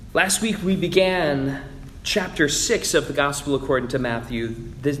Last week we began chapter 6 of the Gospel according to Matthew,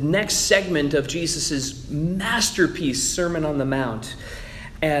 the next segment of Jesus' masterpiece, Sermon on the Mount,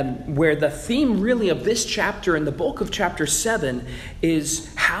 and where the theme really of this chapter and the bulk of chapter 7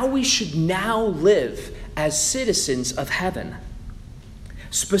 is how we should now live as citizens of heaven.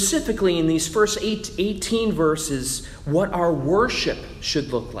 Specifically in these first 18 verses, what our worship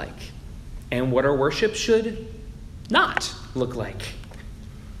should look like and what our worship should not look like.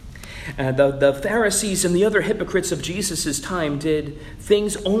 The Pharisees and the other hypocrites of Jesus' time did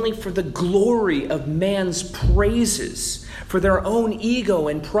things only for the glory of man's praises, for their own ego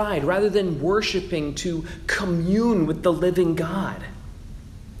and pride, rather than worshiping to commune with the living God.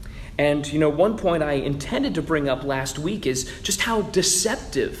 And, one point I intended to bring up last week is just how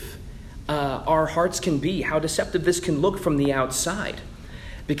deceptive our hearts can be, how deceptive this can look from the outside.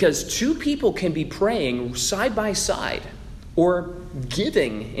 Because two people can be praying side by side, or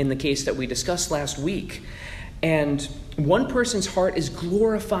giving in the case that we discussed last week. And one person's heart is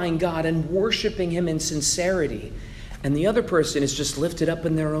glorifying God and worshiping Him in sincerity, and the other person is just lifted up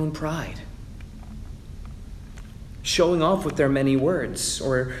in their own pride, showing off with their many words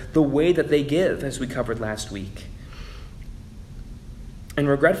or the way that they give, as we covered last week. And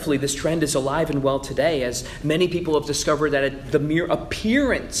regretfully, this trend is alive and well today, as many people have discovered that the mere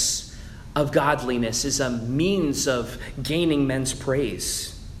appearance of godliness is a means of gaining men's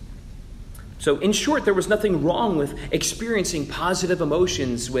praise. So in short, there was nothing wrong with experiencing positive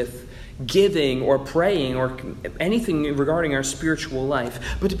emotions with giving or praying or anything regarding our spiritual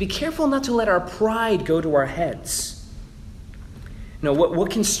life, but to be careful not to let our pride go to our heads.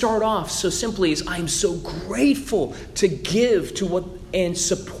 What can start off so simply is, I'm so grateful to give to what and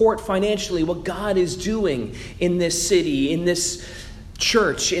support financially what God is doing in this city, in this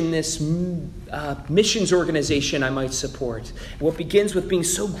church, in this missions organization I might support. What begins with being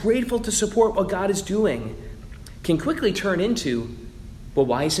so grateful to support what God is doing can quickly turn into, well,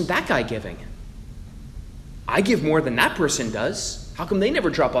 why isn't that guy giving? I give more than that person does. How come they never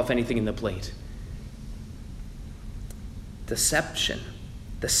drop off anything in the plate? Deception,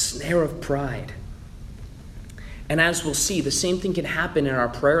 the snare of pride. And as we'll see, the same thing can happen in our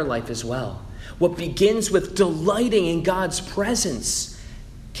prayer life as well. What begins with delighting in God's presence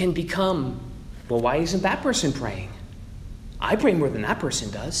can become, well, why isn't that person praying? I pray more than that person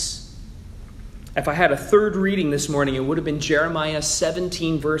does. If I had a third reading this morning, it would have been Jeremiah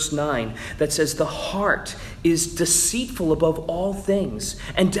 17, verse 9, that says, the heart is deceitful above all things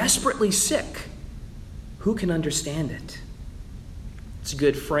and desperately sick. Who can understand it? It's a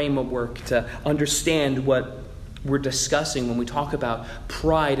good framework to understand what we're discussing when we talk about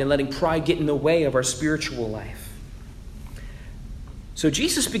pride and letting pride get in the way of our spiritual life. So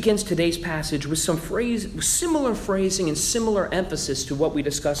Jesus begins today's passage with similar phrasing and similar emphasis to what we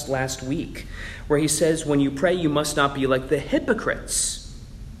discussed last week, where he says, when you pray, you must not be like the hypocrites.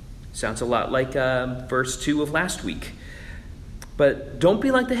 Sounds a lot like verse 2 of last week. But don't be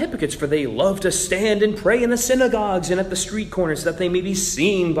like the hypocrites, for they love to stand and pray in the synagogues and at the street corners, that they may be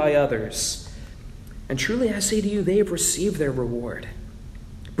seen by others. And truly I say to you, they have received their reward.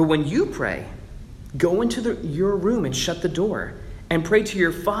 But when you pray, go into your room and shut the door, and pray to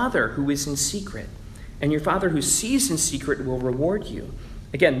your Father who is in secret, and your Father who sees in secret will reward you.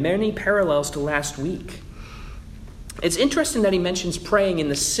 Again, many parallels to last week. It's interesting that he mentions praying in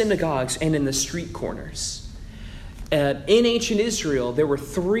the synagogues and in the street corners. In ancient Israel, there were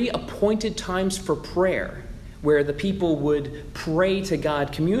 3 appointed times for prayer where the people would pray to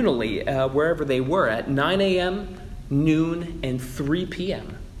God communally wherever they were, at 9 a.m., noon, and 3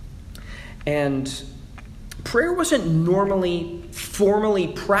 p.m. And prayer wasn't normally formally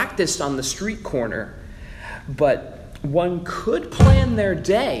practiced on the street corner, but one could plan their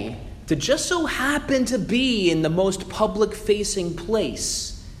day to just so happen to be in the most public-facing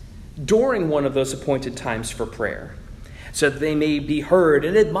place during one of those appointed times for prayer, so that they may be heard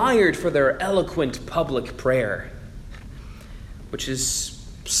and admired for their eloquent public prayer, which is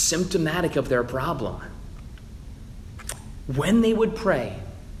symptomatic of their problem. When they would pray,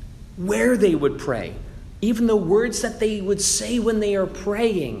 where they would pray, even the words that they would say when they are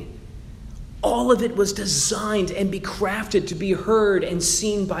praying, all of it was designed and be crafted to be heard and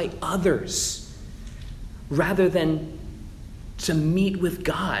seen by others, rather than to meet with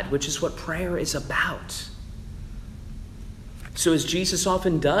God, which is what prayer is about. So as Jesus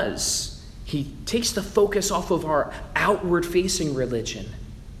often does, he takes the focus off of our outward-facing religion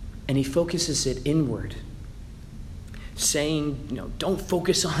and he focuses it inward, saying, don't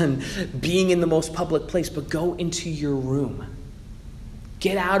focus on being in the most public place, but go into your room.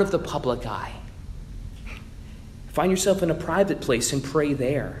 Get out of the public eye. Find yourself in a private place and pray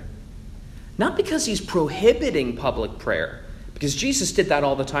there. Not because he's prohibiting public prayer, because Jesus did that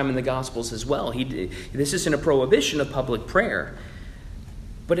all the time in the Gospels as well. This isn't a prohibition of public prayer,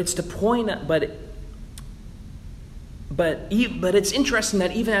 but it's to point. But it's interesting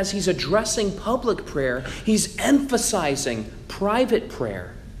that even as he's addressing public prayer, he's emphasizing private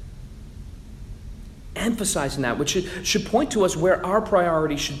prayer. Emphasizing that, which should point to us where our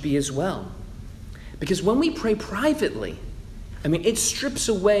priority should be as well. Because when we pray privately, it strips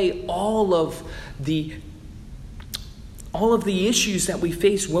away all of the issues that we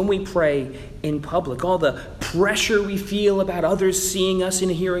face when we pray in public, all the pressure we feel about others seeing us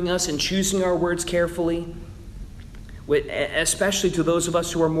and hearing us and choosing our words carefully. Especially to those of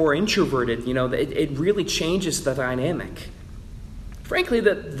us who are more introverted, it really changes the dynamic. Frankly,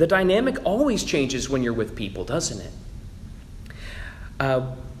 the dynamic always changes when you're with people, doesn't it?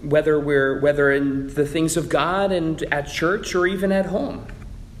 Whether in the things of God and at church or even at home.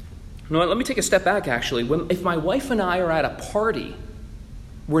 Let me take a step back, actually. If my wife and I are at a party,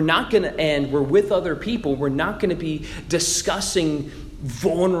 we're with other people, we're not going to be discussing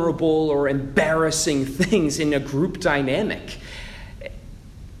vulnerable or embarrassing things in a group dynamic.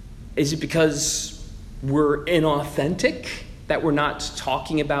 Is it because we're inauthentic that we're not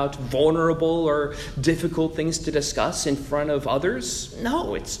talking about vulnerable or difficult things to discuss in front of others?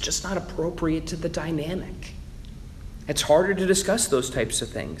 No, it's just not appropriate to the dynamic. It's harder to discuss those types of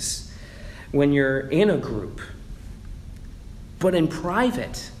things when you're in a group. But in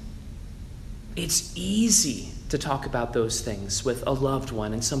private, it's easy to talk about those things with a loved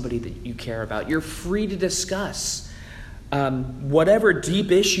one and somebody that you care about. You're free to discuss whatever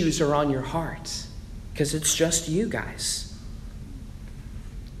deep issues are on your heart, because it's just you guys.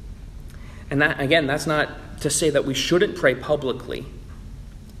 And that, again, that's not to say that we shouldn't pray publicly.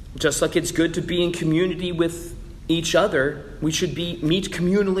 Just like it's good to be in community with each other, we should meet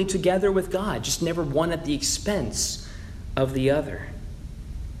communally together with God, just never one at the expense of the other.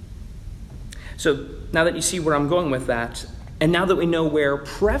 So now that you see where I'm going with that, and now that we know where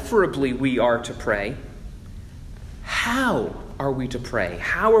preferably we are to pray, how are we to pray?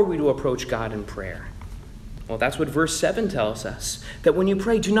 How are we to approach God in prayer? Well, that's what verse 7 tells us. That when you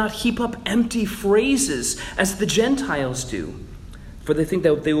pray, do not heap up empty phrases as the Gentiles do, for they think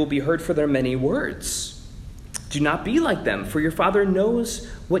that they will be heard for their many words. Do not be like them, for your Father knows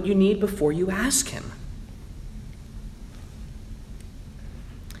what you need before you ask him.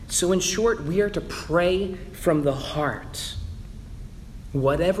 So in short, we are to pray from the heart,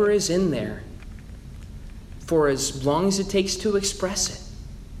 whatever is in there, for as long as it takes to express it.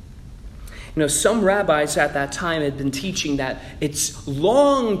 Some rabbis at that time had been teaching that it's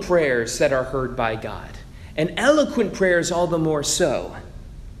long prayers that are heard by God, and eloquent prayers all the more so.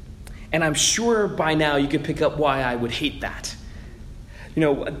 And I'm sure by now you can pick up why I would hate that.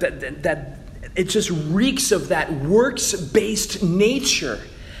 That it just reeks of that works-based nature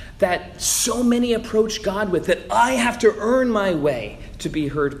that so many approach God with, that I have to earn my way to be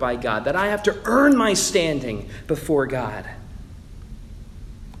heard by God, that I have to earn my standing before God.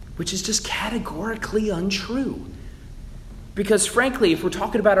 Which is just categorically untrue. Because frankly, if we're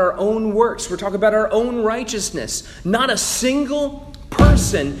talking about our own works, we're talking about our own righteousness, not a single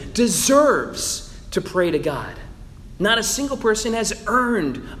person deserves to pray to God. Not a single person has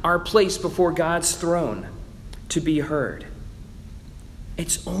earned our place before God's throne to be heard.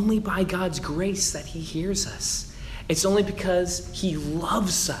 It's only by God's grace that he hears us. It's only because he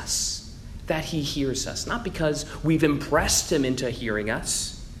loves us that he hears us, not because we've impressed him into hearing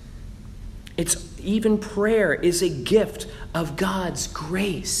us. Even prayer is a gift of God's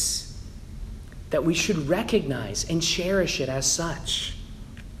grace, that we should recognize and cherish it as such.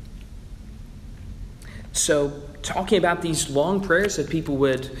 So, talking about these long prayers that people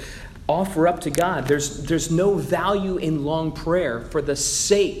would offer up to God, there's no value in long prayer for the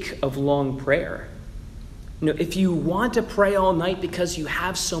sake of long prayer. If you want to pray all night because you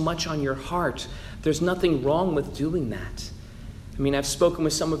have so much on your heart, there's nothing wrong with doing that. I've spoken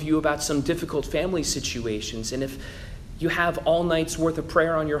with some of you about some difficult family situations, and if you have all night's worth of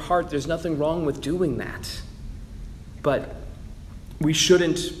prayer on your heart, there's nothing wrong with doing that. But we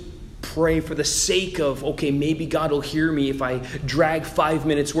shouldn't pray for the sake of, okay, maybe God will hear me if I drag 5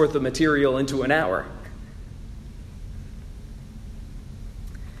 minutes worth of material into an hour.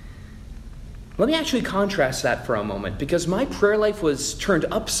 Let me actually contrast that for a moment, because my prayer life was turned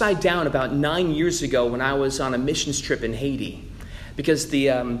upside down about 9 years ago when I was on a missions trip in Haiti. Because the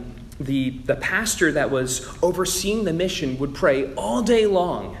pastor that was overseeing the mission would pray all day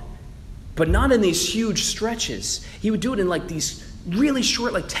long, but not in these huge stretches. He would do it in these really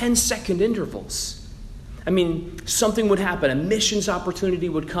short, 10-second intervals. I mean, something would happen, a missions opportunity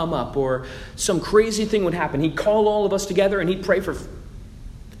would come up, or some crazy thing would happen. He'd call all of us together and he'd pray for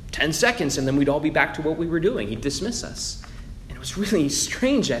 10 seconds, and then we'd all be back to what we were doing. He'd dismiss us. And it was really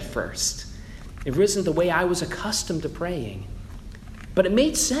strange at first. It wasn't the way I was accustomed to praying. But it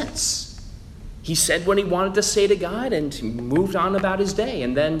made sense. He said what he wanted to say to God, and he moved on about his day.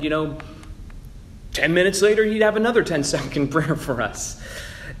 And then, 10 minutes later, he'd have another 10-second prayer for us.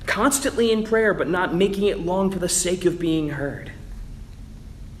 Constantly in prayer, but not making it long for the sake of being heard.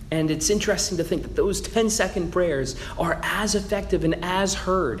 And it's interesting to think that those 10-second prayers are as effective and as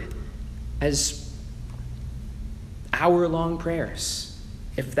heard as hour-long prayers,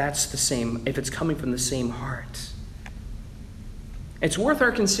 if it's coming from the same heart. It's worth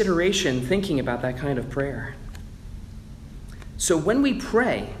our consideration thinking about that kind of prayer. So when we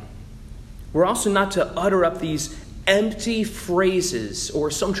pray, we're also not to utter up these empty phrases, or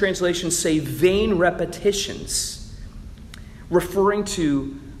some translations say vain repetitions, referring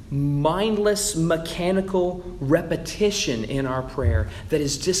to mindless, mechanical repetition in our prayer that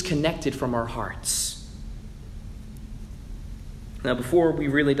is disconnected from our hearts. Now, before we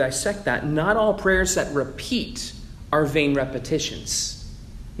really dissect that, not all prayers that repeat are vain repetitions.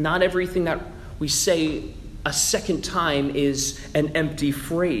 Not everything that we say a second time is an empty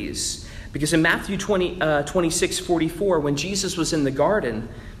phrase. Because in Matthew 26:44, when Jesus was in the garden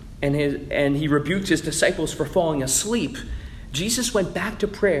and he rebuked his disciples for falling asleep, Jesus went back to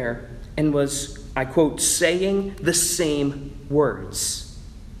prayer and was, I quote, saying the same words.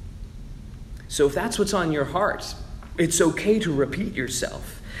 So if that's what's on your heart, it's okay to repeat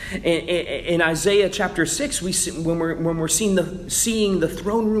yourself. In Isaiah chapter 6, when we're seeing the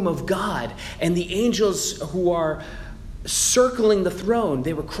throne room of God and the angels who are circling the throne,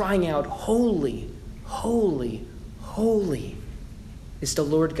 they were crying out, "Holy, holy, holy is the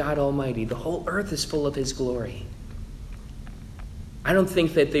Lord God Almighty. The whole earth is full of his glory." I don't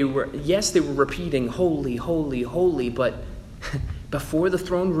think that they were repeating holy, holy, holy, but before the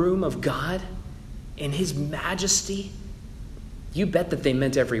throne room of God in his majesty, you bet that they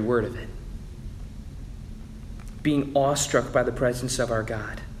meant every word of it. Being awestruck by the presence of our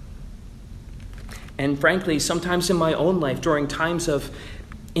God. And frankly, sometimes in my own life, during times of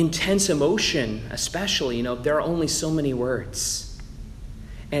intense emotion especially, there are only so many words.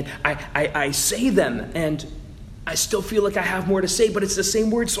 And I say them, and I still feel like I have more to say, but it's the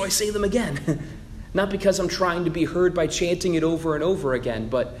same words, so I say them again. Not because I'm trying to be heard by chanting it over and over again,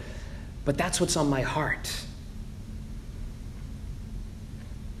 but that's what's on my heart.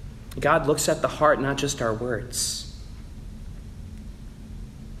 God looks at the heart, not just our words.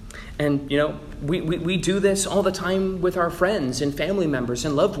 And, we do this all the time with our friends and family members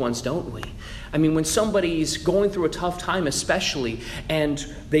and loved ones, don't we? I mean, when somebody's going through a tough time especially, and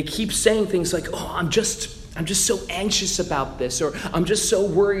they keep saying things like, "Oh, I'm just so anxious about this," or "I'm just so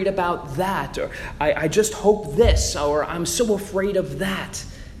worried about that," or I just hope this," or "I'm so afraid of that."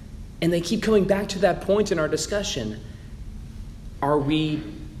 And they keep coming back to that point in our discussion. Are we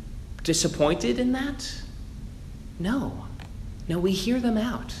disappointed in that? No, we hear them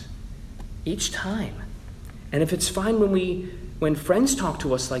out each time. And if it's fine when friends talk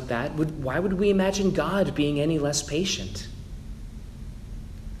to us like that, why would we imagine God being any less patient?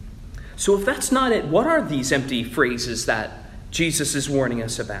 So if that's not it, what are these empty phrases that Jesus is warning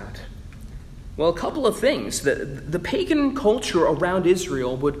us about? Well, a couple of things. The pagan culture around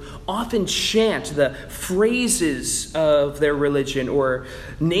Israel would often chant the phrases of their religion or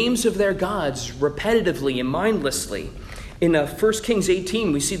names of their gods repetitively and mindlessly. In 1 Kings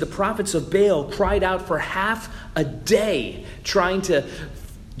 18, we see the prophets of Baal cried out for half a day trying to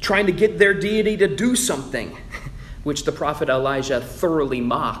get their deity to do something, which the prophet Elijah thoroughly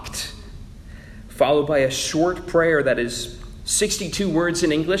mocked, followed by a short prayer that is 62 words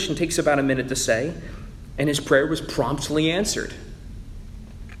in English and takes about a minute to say, and his prayer was promptly answered.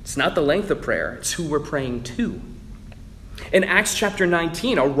 It's not the length of prayer, it's who we're praying to. In Acts chapter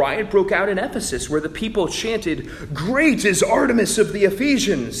 19, a riot broke out in Ephesus where the people chanted, "Great is Artemis of the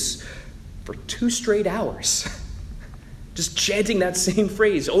Ephesians," for 2 straight hours. Just chanting that same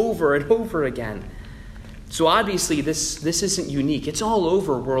phrase over and over again. So obviously this isn't unique. It's all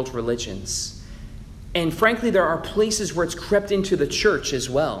over world religions. And frankly, there are places where it's crept into the church as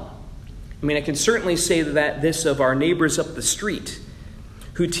well. I mean, I can certainly say this of our neighbors up the street,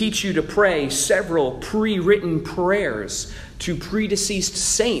 who teach you to pray several pre-written prayers to predeceased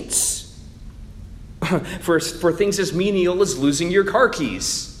saints for things as menial as losing your car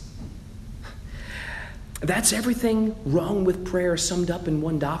keys. That's everything wrong with prayer summed up in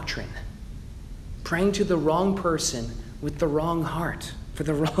one doctrine. Praying to the wrong person with the wrong heart for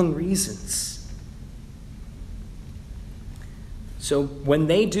the wrong reasons. So when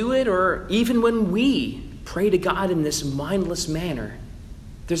they do it, or even when we pray to God in this mindless manner,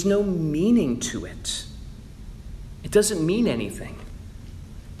 there's no meaning to it. It doesn't mean anything.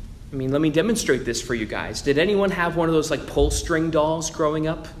 I mean, let me demonstrate this for you guys. Did anyone have one of those like pull string dolls growing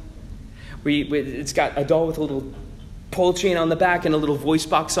up? It's got a doll with a little pull chain on the back and a little voice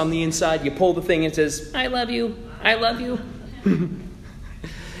box on the inside. You pull the thing and it says, "I love you, I love you."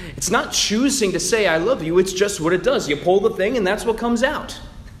 It's not choosing to say "I love you," it's just what it does. You pull the thing and that's what comes out.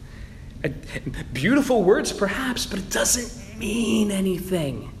 Beautiful words perhaps, but it doesn't mean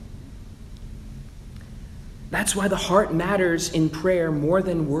anything. That's why the heart matters in prayer more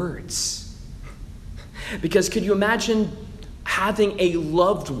than words. Because could you imagine having a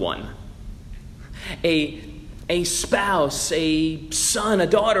loved one, a spouse, a son, a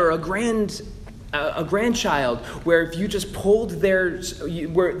daughter, a grandchild, where if you just pulled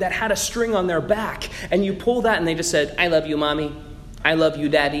that had a string on their back, and you pull that and they just said, "I love you, Mommy. I love you,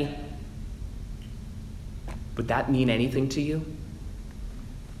 Daddy." Would that mean anything to you?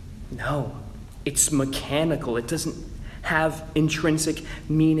 No. It's mechanical. It doesn't have intrinsic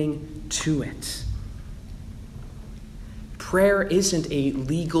meaning to it. Prayer isn't a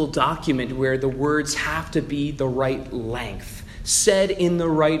legal document where the words have to be the right length, said in the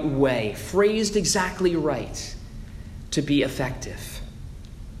right way, phrased exactly right to be effective.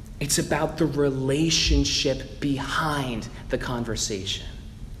 It's about the relationship behind the conversation,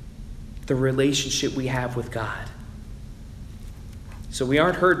 the relationship we have with God. So we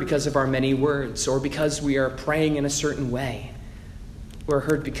aren't heard because of our many words or because we are praying in a certain way. We're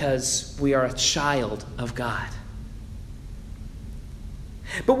heard because we are a child of God.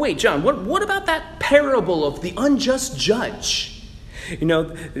 But wait, John, what about that parable of the unjust judge?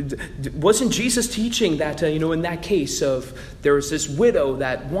 Wasn't Jesus teaching that, in that case there was this widow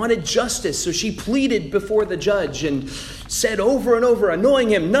that wanted justice, so she pleaded before the judge and said over and over,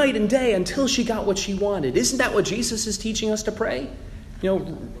 annoying him night and day until she got what she wanted. Isn't that what Jesus is teaching us to pray?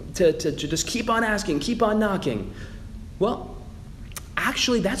 To just keep on asking, keep on knocking. Well,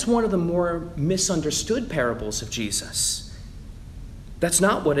 actually, that's one of the more misunderstood parables of Jesus. That's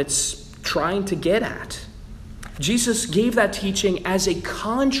not what it's trying to get at. Jesus gave that teaching as a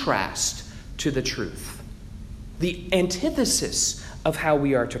contrast to the truth, the antithesis of how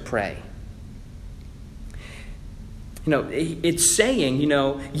we are to pray. It's saying,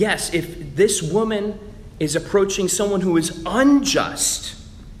 yes, if this woman is approaching someone who is unjust,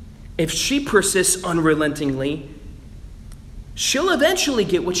 if she persists unrelentingly, she'll eventually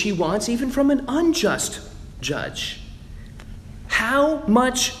get what she wants, even from an unjust judge. How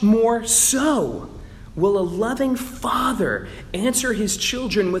much more so will a loving father answer his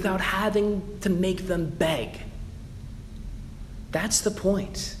children without having to make them beg? That's the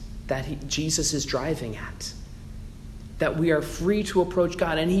point that Jesus is driving at. That we are free to approach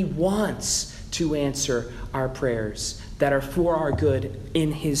God, and he wants to answer our prayers that are for our good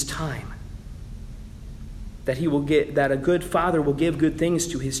in his time. That a good father will give good things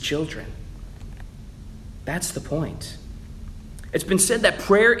to his children. That's the point. It's been said that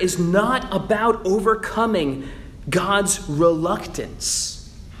prayer is not about overcoming God's reluctance.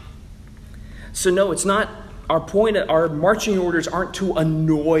 So no, it's not our point. Our marching orders aren't to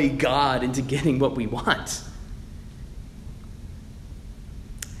annoy God into getting what we want,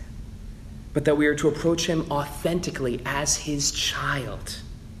 but that we are to approach him authentically as his child,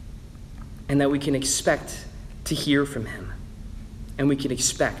 and that we can expect to hear from him, and we can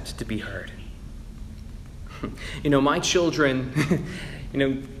expect to be heard. My children,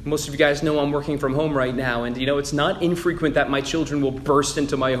 most of you guys know I'm working from home right now, and it's not infrequent that my children will burst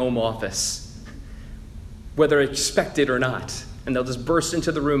into my home office, whether expected or not, and they'll just burst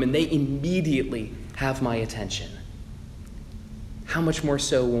into the room and they immediately have my attention. How much more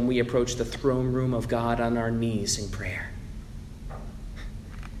so when we approach the throne room of God on our knees in prayer?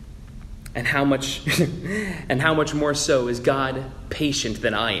 And how much more so is God patient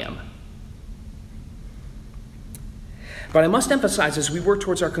than I am? But I must emphasize as we work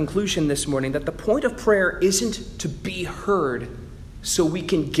towards our conclusion this morning that the point of prayer isn't to be heard so we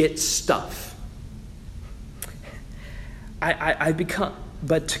can get stuff.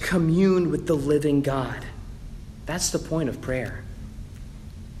 But to commune with the living God. That's the point of prayer.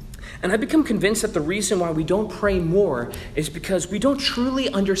 And I've become convinced that the reason why we don't pray more is because we don't truly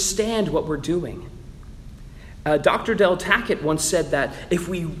understand what we're doing. Dr. Del Tackett once said that if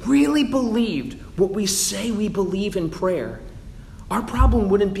we really believed what we say we believe in prayer, our problem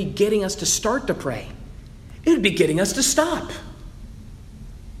wouldn't be getting us to start to pray. It would be getting us to stop.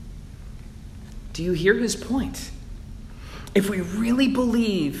 Do you hear his point? If we really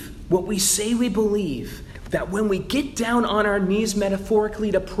believe what we say we believe, that when we get down on our knees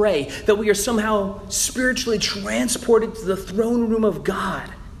metaphorically to pray, that we are somehow spiritually transported to the throne room of God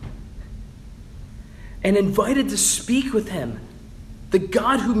and invited to speak with him, the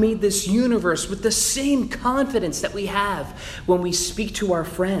God who made this universe, with the same confidence that we have when we speak to our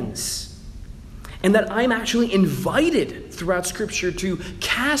friends. And that I'm actually invited throughout Scripture to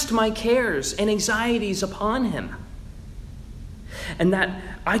cast my cares and anxieties upon him. And that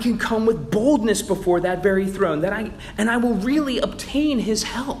I can come with boldness before that very throne, and I will really obtain his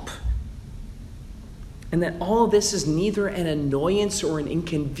help. And that all this is neither an annoyance or an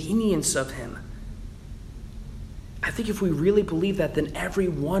inconvenience of him. I think if we really believe that, then every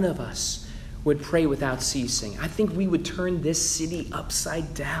one of us would pray without ceasing. I think we would turn this city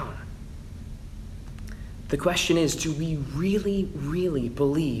upside down. The question is, do we really, really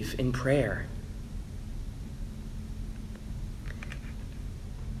believe in prayer?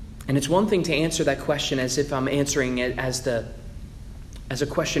 And it's one thing to answer that question as if I'm answering it as a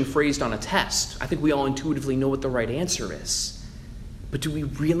question phrased on a test. I think we all intuitively know what the right answer is. But do we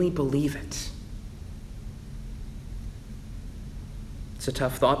really believe it? It's a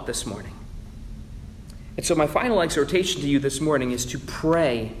tough thought this morning. And so my final exhortation to you this morning is to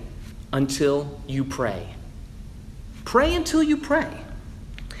pray until you pray. Pray until you pray.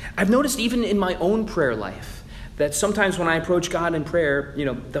 I've noticed even in my own prayer life that sometimes when I approach God in prayer,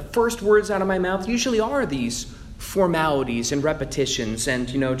 the first words out of my mouth usually are these formalities and repetitions, and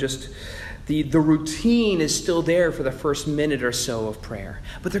just the routine is still there for the first minute or so of prayer.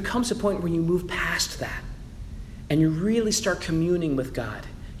 But there comes a point where you move past that and you really start communing with God.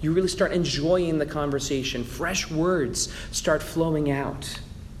 You really start enjoying the conversation. Fresh words start flowing out.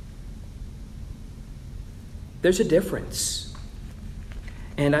 There's a difference.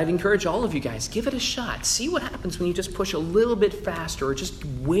 And I'd encourage all of you guys, give it a shot. See what happens when you just push a little bit faster, or just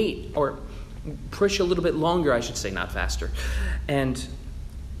wait, or push a little bit longer, I should say, not faster. And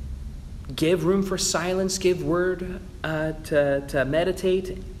give room for silence, give word to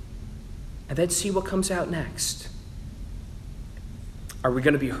meditate, and then see what comes out next. Are we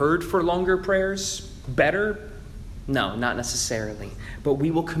going to be heard for longer prayers? Better? No, not necessarily. But we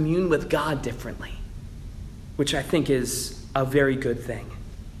will commune with God differently, which I think is a very good thing.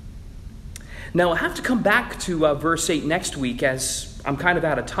 Now, I'll have to come back to verse 8 next week, as I'm kind of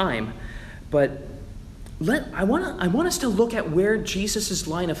out of time. But I want us to look at where Jesus'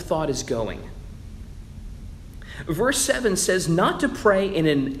 line of thought is going. Verse 7 says not to pray in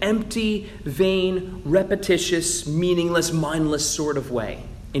an empty, vain, repetitious, meaningless, mindless sort of way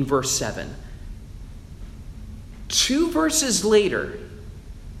in verse 7. 2 verses later,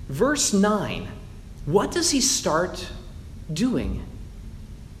 verse 9, what does he start doing?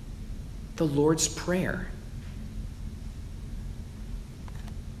 The Lord's Prayer.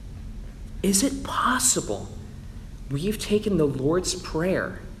 Is it possible we've taken the Lord's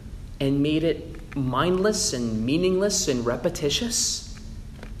Prayer and made it mindless and meaningless and repetitious?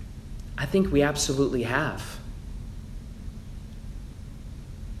 I think we absolutely have.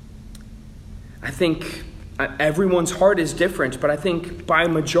 I think everyone's heart is different, but I think by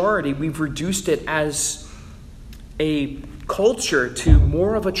majority we've reduced it as a culture to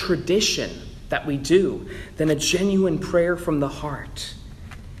more of a tradition that we do than a genuine prayer from the heart.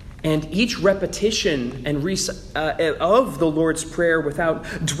 And each repetition and of the Lord's Prayer without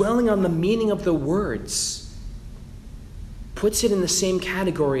dwelling on the meaning of the words puts it in the same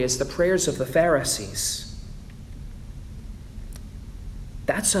category as the prayers of the Pharisees.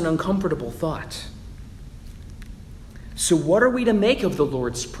 That's an uncomfortable thought. So what are we to make of the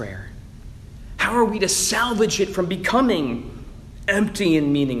Lord's Prayer? How are we to salvage it from becoming empty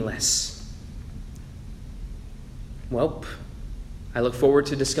and meaningless? Well, I look forward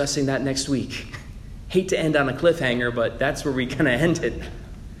to discussing that next week. Hate to end on a cliffhanger, but that's where we're going to end it.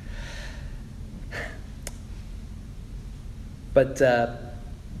 But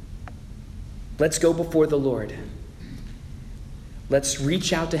let's go before the Lord. Let's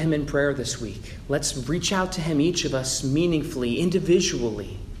reach out to him in prayer this week. Let's reach out to him, each of us, meaningfully,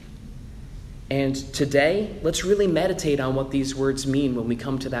 individually. And today, let's really meditate on what these words mean when we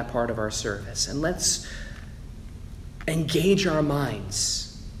come to that part of our service. And let's engage our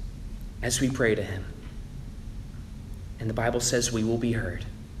minds as we pray to him. And the Bible says we will be heard.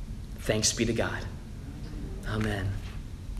 Thanks be to God. Amen.